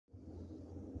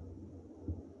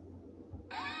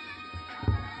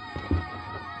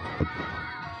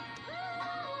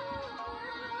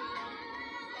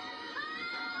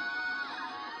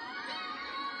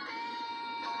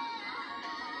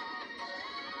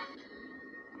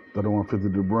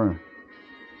3150 to Brand,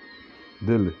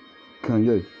 Dilly,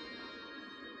 Kanye,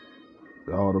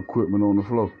 all the equipment on the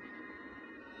floor.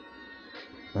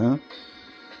 Huh?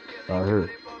 I heard.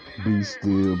 Be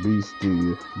still,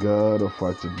 gotta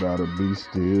fight your battle. Be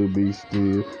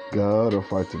still, gotta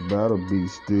fight your battle. Be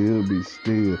still,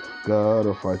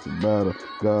 gotta fight your battle.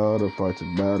 Gotta fight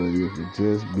your battle. If you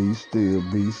just be still,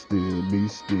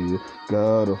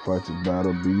 gotta fight your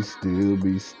battle. Be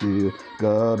still,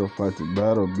 gotta fight your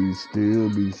battle. Be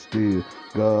still,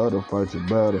 gotta fight your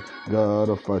battle.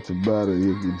 Gotta fight your battle.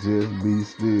 If you just be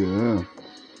still.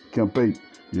 Camp 8.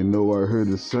 You know I heard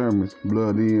the sermons,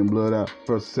 blood in, blood out,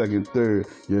 first, second, third.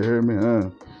 You heard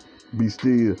me, Be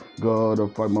still, God, I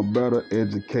fight my battle.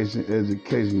 Education,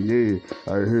 yeah.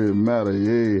 I heard it matter,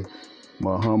 yeah.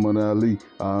 Muhammad Ali,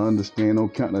 I understand.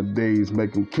 Don't count the days,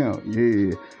 make them count,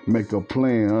 yeah. Make a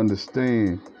plan,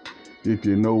 understand. If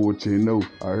you know what you know,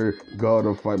 I heard God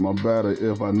will fight my battle.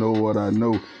 If I know what I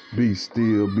know, be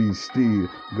still,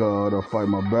 God will fight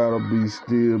my battle. Be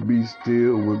still,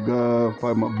 with God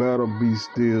fight my battle. Be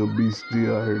still,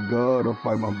 I heard God will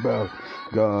fight my battle.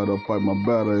 God will fight my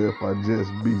battle if I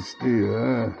just be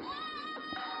still.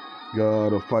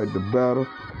 God will fight the battle.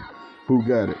 Who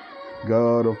got it?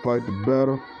 God will fight the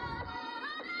battle.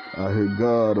 I hear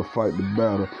God will fight the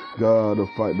battle. God will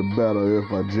fight the battle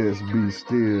if I just be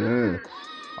still.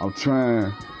 I'm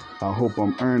trying. I hope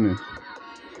I'm earning.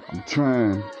 I'm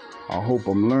trying. I hope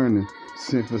I'm learning.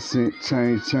 Cent for cent,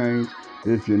 change.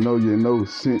 If you know, you know.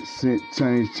 Cent,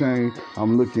 change.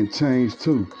 I'm looking change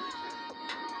too.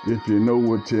 If you know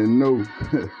what you know,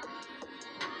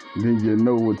 then you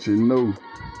know what you know.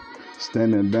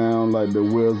 Standing down like the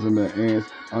whales and the ants.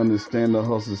 Understand the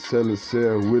hustle, sell it,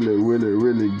 will it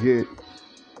really get?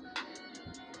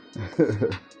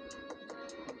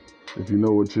 If you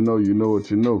know what you know, you know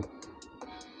what you know.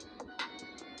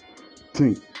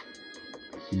 Tink,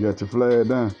 you got your flag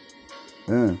down?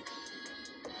 Yeah.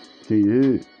 Can you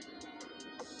hear it?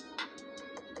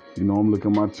 You know I'm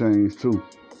looking at my change too.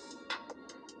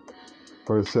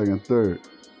 First, second, third.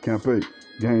 Camp 8,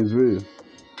 Gainesville.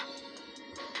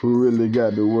 Who really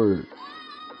got the word?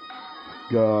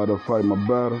 God will fight my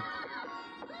battle.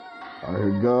 I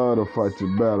heard God will fight your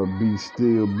battle. Be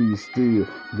still.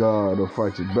 God will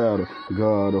fight your battle.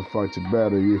 God will fight your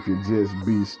battle if you just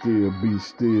be still.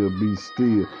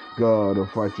 God will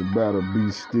fight your battle.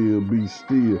 Be still.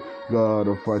 God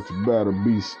will fight your battle.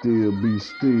 Be still.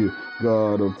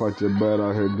 God will fight your battle.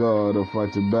 I heard God will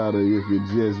fight your battle if you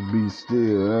just be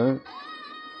still.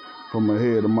 From my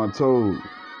head to my toes.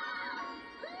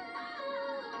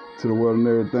 To the world and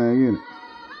everything in it.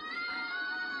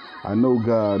 I know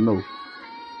God know.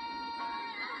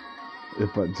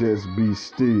 If I just be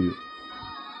still.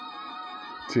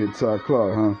 TikTok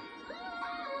clock, huh?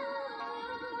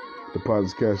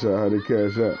 Deposits cash out, how they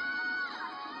cash out.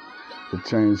 The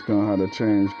change come, how the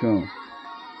change come.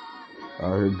 I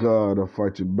heard God will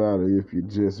fight your battle if you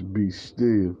just be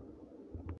still.